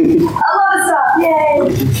 I love this stuff. Yay.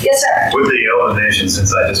 Yes, sir. With the Elven Nation,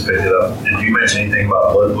 since I just picked it up, did you mention anything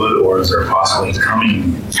about Bloodwood, or is there possibly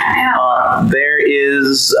coming? There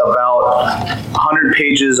is about 100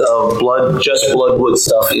 pages of just Bloodwood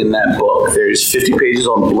stuff in that book. There's 50 pages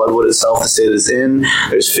on Bloodwood itself, the state it's in.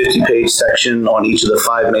 There's 50-page section on each of the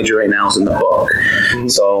 5 major raynals in the book.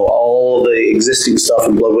 So all the existing stuff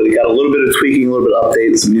in Bloodwood, it got a little bit of tweaking, a little bit of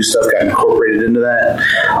updates, some new stuff got incorporated into that.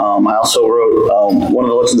 I also wrote one of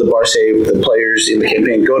the Legends of Barsav. The players in the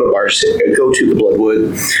campaign go to the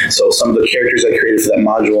Bloodwood. So some of the characters I created for that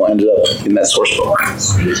module ended up in that source book.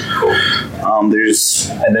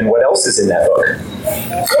 And then what else is in that book?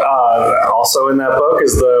 Also in that book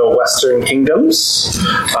is the Western Kingdoms,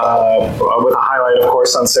 with a highlight, of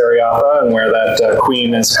course, on Seriatha and where that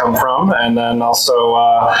queen has come from. And then also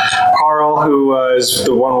Carl, who is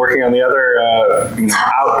the one working on the other,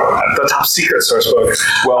 the top secret source book.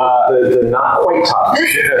 Well, the not quite top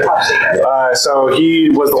secret. So he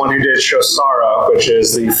was the one who did Shosara, which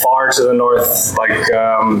is the far to the north,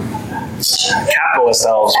 capitalist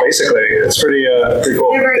elves, basically. It's pretty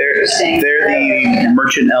cool. They're very interesting. They're the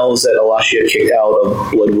merchant elves that Alashia kicked out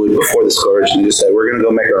of Bloodwood before the Scourge, and they just said, we're going to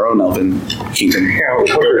go make our own elven kingdom. Yeah, we'll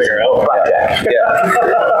go make our elven.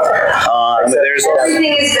 There's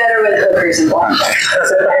Everything is better with hookers and blackjack.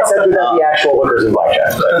 Except without the actual hookers and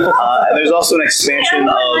blackjack. and there's also an expansion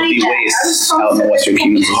of the wastes out in the Western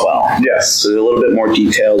Kingdoms as well. Yes. So they're a little bit more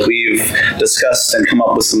detailed. We've discussed and come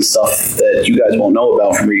up with some stuff that you guys won't know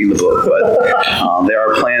about from reading the book, but there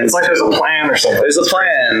are plans. It's like there's a plan or something. There's a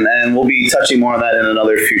plan, and we'll be touching more on that in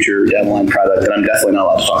another future down the line product that I'm definitely not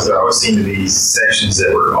allowed to talk There about. always seem to be sections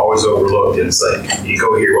that were always overlooked, and it's like, you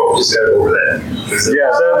go here, well, just got to go over that.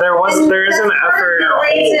 Yeah, there is an effort. The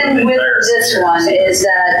reason with this one is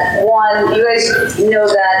that, one, you guys know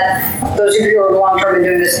that, those of you who are long-term and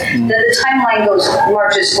doing this, that the timeline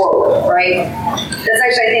marches forward, right? That's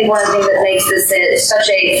actually, I think, one of the things that makes this such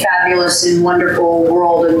a fabulous and wonderful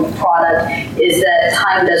world and product is that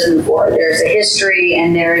time does move forward. There's a history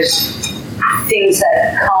and there's things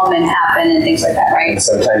that come and happen and things like that, right?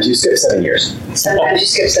 Sometimes you skip 7 years. Sometimes you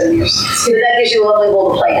skip 7 years. But that gives you a lovely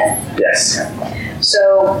world to play in. Yes.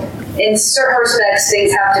 So in certain respects,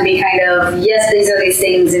 things have to be kind of, yes, these are these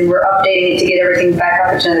things, and we're updating it to get everything back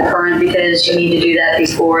up to the current because you need to do that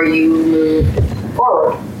before you move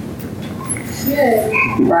forward.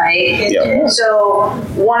 Right? Yeah. So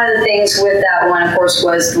one of the things with that one, of course,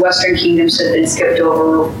 was the Western Kingdoms had been skipped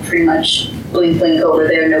over pretty much blink over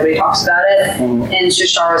there. Nobody talks about it. And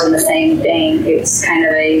Shoshara's in the same vein. It's kind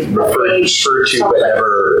of a Referred to, but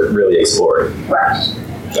never really explored. Right.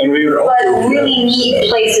 And But really neat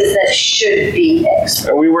places that should be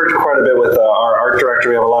explored. And we worked quite a bit with our art director.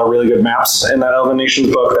 We have a lot of really good maps in that Elven Nations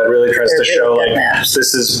book that really tries to show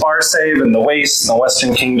this is Barsav and the Waste and the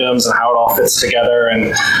Western Kingdoms and how it all fits together,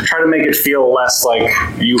 and try to make it feel less like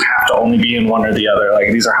you have to only be in one or the other.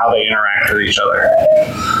 Like these are how they interact with each other.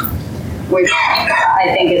 Which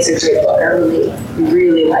I think it's a great book. I really,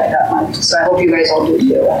 really like that one. So I hope you guys all do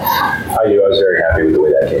too. I do. I was very happy with the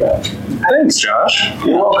way that came out. Thanks, Josh.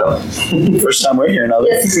 You're welcome. First time we're hearing of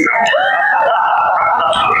it. Yes.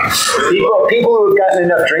 People who have gotten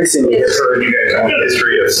enough drinks in I've heard you guys know the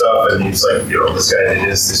history of stuff, and it's like, this guy did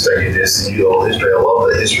this guy did this, and you know the history. I love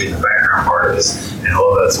the history and the background part of this, and I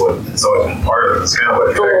love that's what it's always been part of it. It's kind of what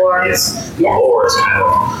attracted me. It's the lore. It's kind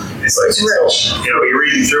of, it's like, you're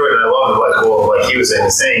reading through it, and I love it. Like, like he was saying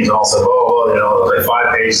the sayings, and also, like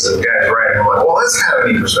 5 pages of guys writing. I'm like, well, that's kind of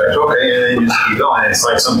a neat perspective. Okay, and then you just keep going. And it's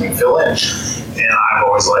like something you fill in. And I've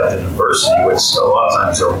always liked the diversity, which a lot of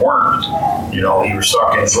times there weren't. You know, you were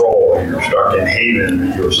stuck in Thrall, or you were stuck in Haven, or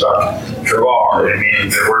you were stuck in Trevar. I mean,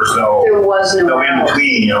 there was no in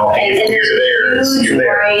between, you know, and you're there, there's a huge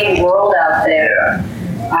wide world out there. Yeah.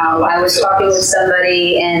 I was talking with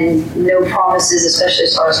somebody, and no promises, especially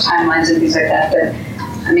as far as timelines and things like that, but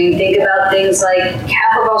I mean, think about things like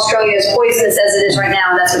half of Australia is poisonous as it is right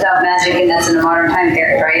now, and that's without magic, and that's in the modern time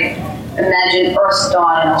period, right? Imagine Earth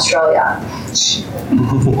Dawn in Australia.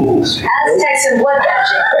 Aztecs and blood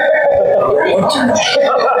magic.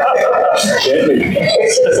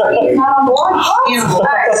 It's not on board.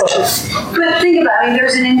 But think about it. I mean,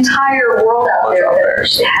 there's an entire world out there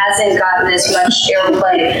that hasn't gotten as much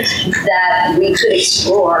airplay that we could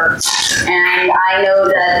explore. And I know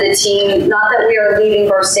that the team, not that we are leaving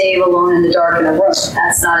Barsaive alone in the dark in a room.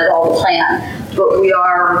 That's not at all the plan. But we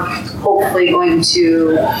are hopefully going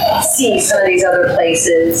to see some of these other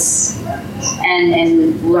places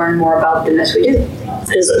and learn more about them as we do.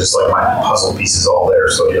 It's just like my puzzle pieces all there.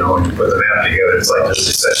 So, you know, when you put the map together, it's like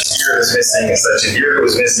there's such a year that's missing and such a year that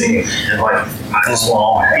was missing. And like, I just want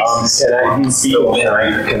all my pieces.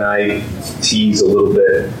 Can I tease a little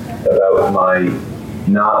bit about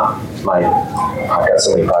I've got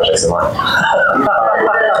so many projects in mind.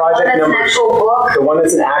 Project number, the one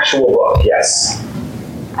that's an actual book, yes.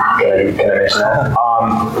 Okay. Can I mention that?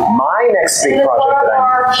 My next big project that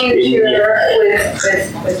our future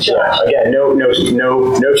with Josh. Yeah, again, no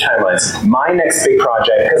timelines. My next big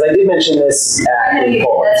project, because I did mention this in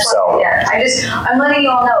Poland, so. Yeah, I'm letting you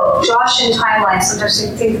all know, Josh and timelines, sometimes you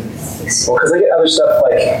think. Well, because I get other stuff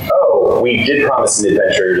like, we did promise an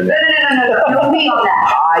adventure to No, me on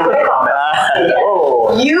that. I promised.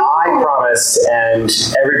 I promised, and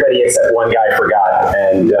everybody except one guy forgot.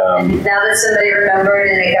 And now that somebody remembered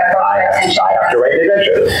and it got brought to attention. I have to write an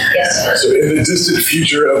adventure. Yes. So in the distant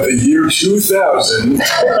future of the year 2000.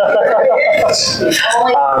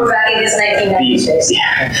 Only back in his 1990s.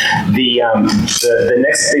 The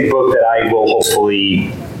next big book that I will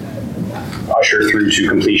hopefully usher through to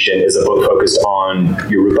completion is a book focused on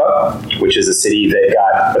Yoruba, which is a city that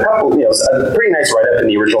got a pretty nice write-up in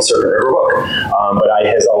the original Serpent River book. But I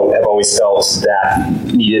have always felt that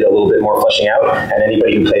needed a little bit more fleshing out, and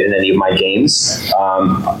anybody who played in any of my games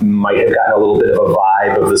might have gotten a little bit of a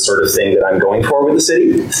vibe of the sort of thing that I'm going for with the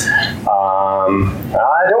city.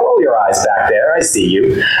 Don't roll your eyes back there, I see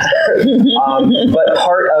you. But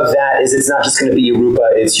part of that is it's not just going to be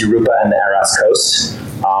Yoruba, it's Yoruba and the Aras coast.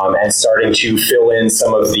 And starting to fill in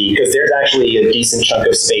some of because there's actually a decent chunk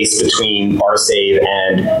of space between Barsaive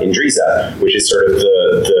and Indriza, which is sort of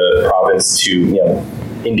the province to,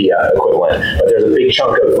 India equivalent. But there's a big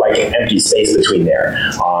chunk of empty space between there.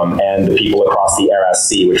 And the people across the Aras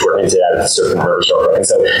Sea, which were hinted at the Serpent River Storybook. And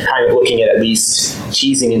so kind of looking at least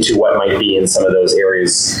teasing into what might be in some of those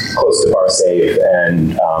areas close to Barsaive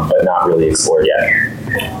and but not really explored yet.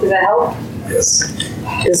 Does that help? Yes.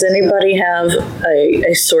 Does anybody have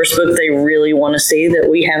a source book they really want to see that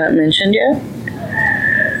we haven't mentioned yet?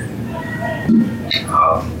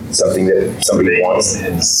 Something that somebody wants.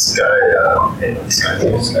 Sky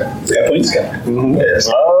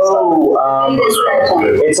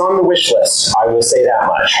Point. It's on the wish list. I will say that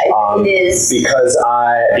much. It is because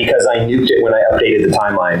I nuked it when I updated the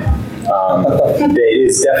timeline. It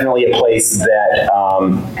is definitely a place that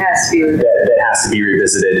has to be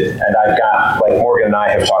revisited, and I've got Morgan and I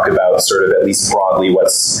have talked about sort of at least broadly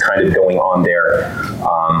what's kind of going on there.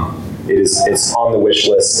 It's on the wish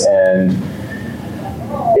list, and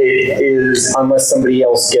it is, unless somebody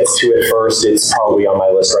else gets to it first, it's probably on my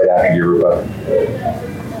list right after Yoruba,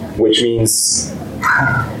 which means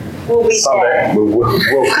we'll be someday we'll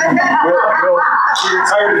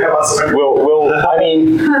I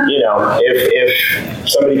mean, if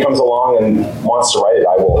somebody comes along and wants to write it,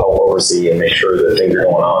 I will help oversee and make sure that things are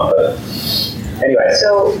going on. But anyway.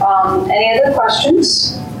 So, any other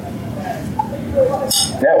questions?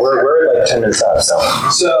 Yeah, we're at 10 minutes out,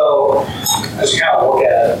 So, as you kind of look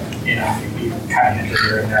at, you kind of hinted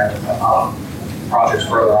here and there projects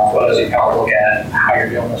further on, but as you kind of look at how you're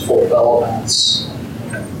doing this full developments,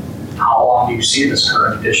 how long do you see this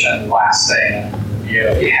current edition lasting?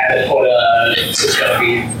 If you had to put it's going to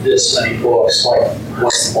be this many books,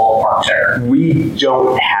 what's the ballpark there? We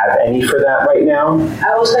don't have any for that right now.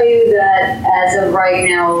 I will tell you that as of right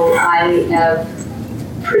now, I have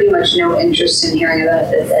pretty much no interest in hearing about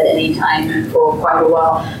this at any time for quite a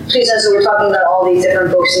while. Please know, so we're talking about all these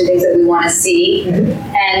different books and things that we want to see.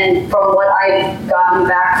 Mm-hmm. And from what I've gotten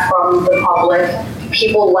back from the public,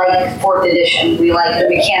 people like 4th edition. We like the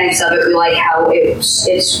mechanics of it. We like how it's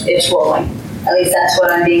rolling. At least that's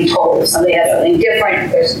what I'm being told. If somebody has something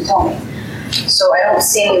different, there's tell me. So I don't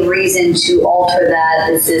see any reason to alter that.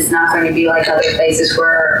 This is not going to be like other places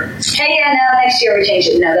where, hey, yeah, now next year we change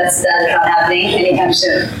it. No, that is not happening anytime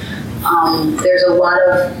soon. There's a lot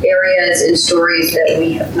of areas and stories that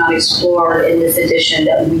we have not explored in this edition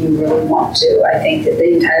that we really want to. I think that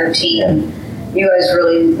the entire team, you guys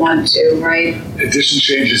really want to, right? Edition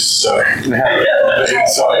changes suck. It's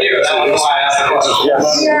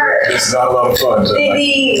not a lot of fun.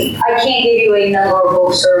 I can't give you a number of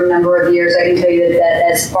books or a number of years. I can tell you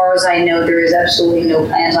that as far as I know, there is absolutely no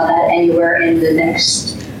plans on that anywhere in the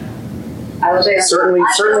next. I would say certainly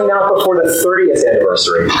not before the 30th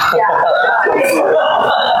anniversary. Yeah.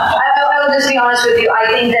 I will just be honest with you. I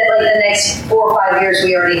think that like the next 4 or 5 years,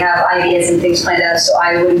 we already have ideas and things planned out. So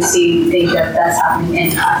I wouldn't think that that's happening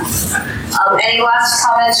anytime. Any last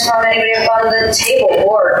comments from anybody up on the table?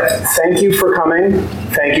 Or thank you for coming.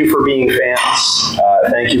 Thank you for being fans.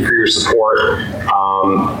 Thank you for your support.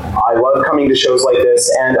 I love coming to shows like this,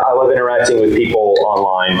 and I love interacting with people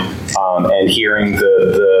online and hearing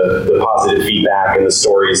the positive feedback and the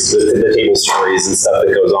stories, the table stories and stuff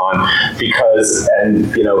that goes on. Because,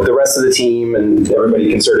 and you know, the rest of the team and everybody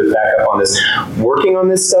can sort of back up on this. Working on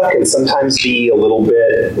this stuff can sometimes be a little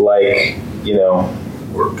bit like, you know,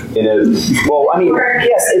 work. Well, I mean,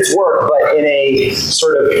 yes, it's work, but in a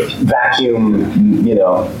sort of vacuum, you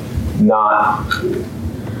know, not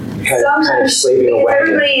kind of slaving away.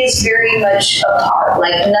 Everybody is very much apart.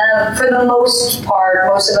 Like for the most part,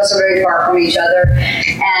 most of us are very far from each other.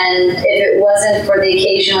 And if it wasn't for the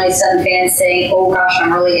occasionally some fans saying, "Oh gosh,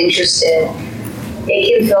 I'm really interested,"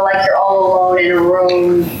 it can feel like you're all alone in a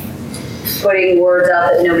room, putting words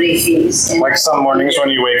out that nobody sees. And like some mornings when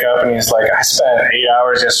you wake up and he's like, I spent 8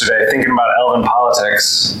 hours yesterday thinking about Elven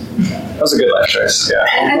politics. That was a good life choice, yeah.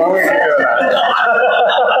 That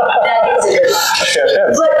is a good life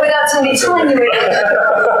choice. But without somebody telling you it.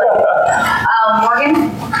 Morgan?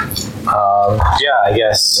 Yeah, I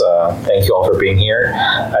guess thank you all for being here.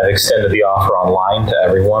 I've extended the offer online to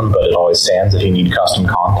everyone, but it always stands if you need custom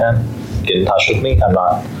content, get in touch with me. I'm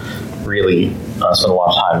not really spend a lot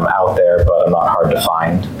of time out there, but I'm not hard to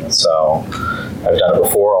find. So I've done it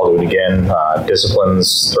before, I'll do it again.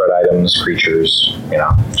 Disciplines, threat items, creatures, you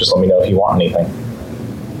know, just let me know if you want anything.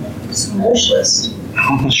 Some wish list.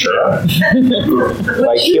 Sure. Would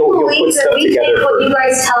you believe that we take what you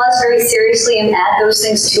guys tell us very seriously and add those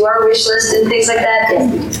things to our wish list and things like that?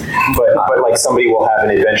 But like somebody will have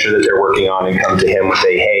an adventure that they're working on and come to him with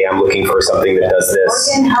a, hey, I'm looking for something that does this.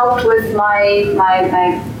 Morgan helped with my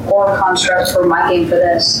core construct for my game for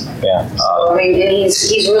this. Yeah. So, I mean,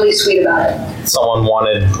 he's really sweet about it. Someone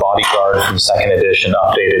wanted Bodyguard from 2nd edition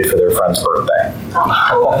updated for their friend's birthday.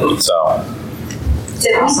 Oh. So.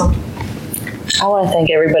 Awesome. I want to thank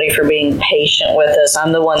everybody for being patient with us.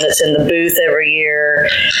 I'm the one that's in the booth every year,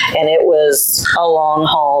 and it was a long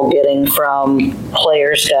haul getting from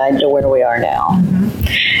Player's Guide to where we are now.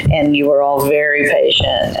 Mm-hmm. And you were all very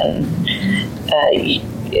patient, and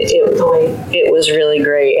it was really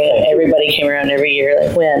great. And everybody came around every year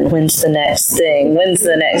like, when's the next thing? When's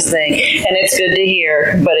the next thing? And it's good to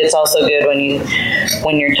hear, but it's also good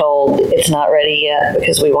when you're told it's not ready yet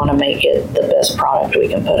because we want to make it the best product we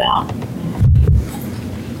can put out.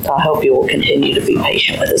 I hope you will continue to be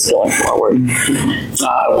patient with us going forward.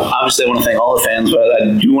 Obviously, I want to thank all the fans, but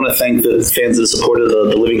I do want to thank the fans that supported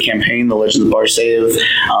the Living campaign, the Legends of Barsaive.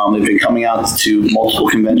 They've been coming out to multiple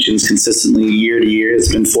conventions consistently year to year. It's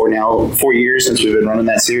been 4 years since we've been running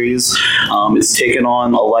that series. It's taken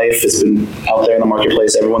on a life. It's been out there in the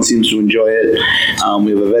marketplace. Everyone seems to enjoy it.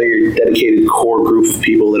 We have a very dedicated core group of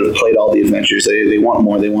people that have played all the adventures. They want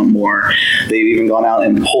more. They want more. They've even gone out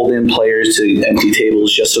and pulled in players to empty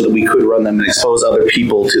tables just so that we could run them and expose other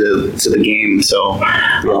people to the game. So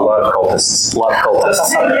a lot of cultists.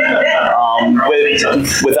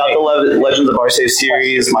 Without the Legends of Barsaive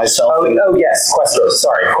series, myself. Yes, Questors.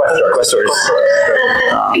 Sorry, Questors.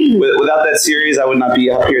 Without that series, I would not be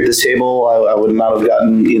up here at this table. I would not have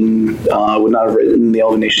gotten in. I would not have written the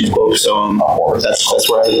Elven Nations book. So that's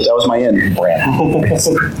where that was my end.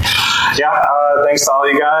 Yeah, thanks to all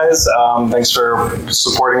you guys. Thanks for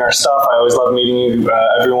supporting our stuff. I always love meeting you,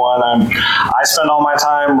 everyone. I spend all my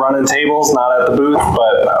time running tables, not at the booth,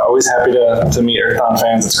 but always happy to meet Earthdawn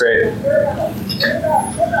fans. It's great.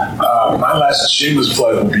 My last shameless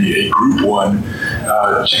plug will be a group one.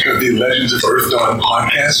 check out the Legends of Earth Dawn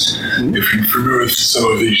podcast. If you're familiar with some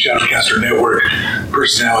of the Shadowcaster Network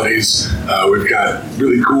personalities, we've got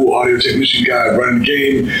really cool audio technician guy running the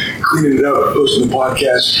game, cleaning it up, posting the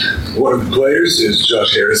podcast. One of the players is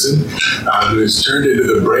Josh Harrison, who has turned into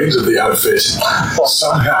the brains of the outfit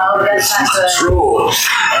somehow. Oh, that's not good. Troll.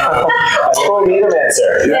 That's Troll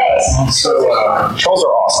Needlemancer. Yeah. So trolls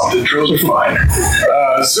are awesome. The trolls are fine.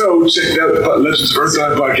 So check out the Legends of Earth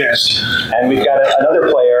Dawn podcast. And we've got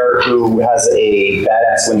another player who has a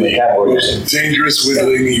badass Windling cavalry. Dangerous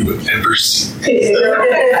Windling you would ever see. Before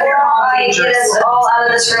I get us all out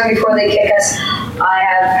of this room before they kick us, I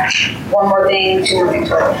have two more things.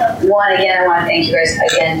 One, again, I want to thank you guys.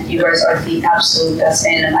 Again, you guys are the absolute best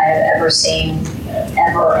fandom I have ever seen,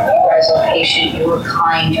 ever. You guys are patient, you are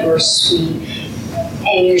kind, you are sweet,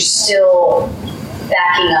 and you're still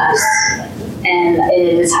backing us. And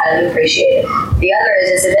it is highly appreciated. The other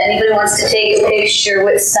is if anybody wants to take a picture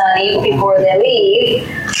with Sunny before they leave,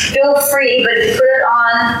 feel free, but if you put it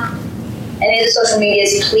on any of the social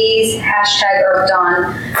medias, please hashtag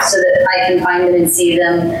EarthDawn so that I can find them and see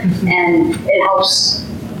them. And it helps,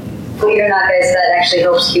 believe it or not, guys, that actually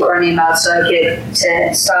helps keep our name out so I get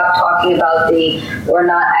to stop talking about we're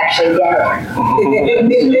not actually dead. I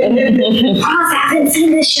haven't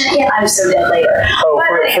seen this shit yet. I'm so dead later. Oh,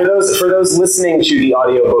 for those listening to the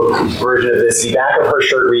audiobook version of this, the back of her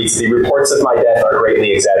shirt reads, "The reports of my death are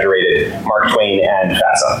greatly exaggerated. Mark Twain and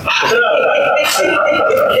FASA."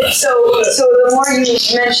 So the more you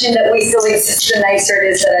mention that we still exist, the nicer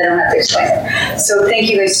it is that I don't have to explain it. So thank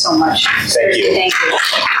you guys so much. Thank you. Thank you.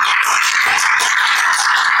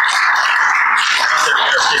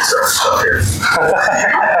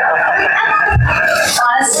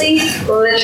 Honestly, literally.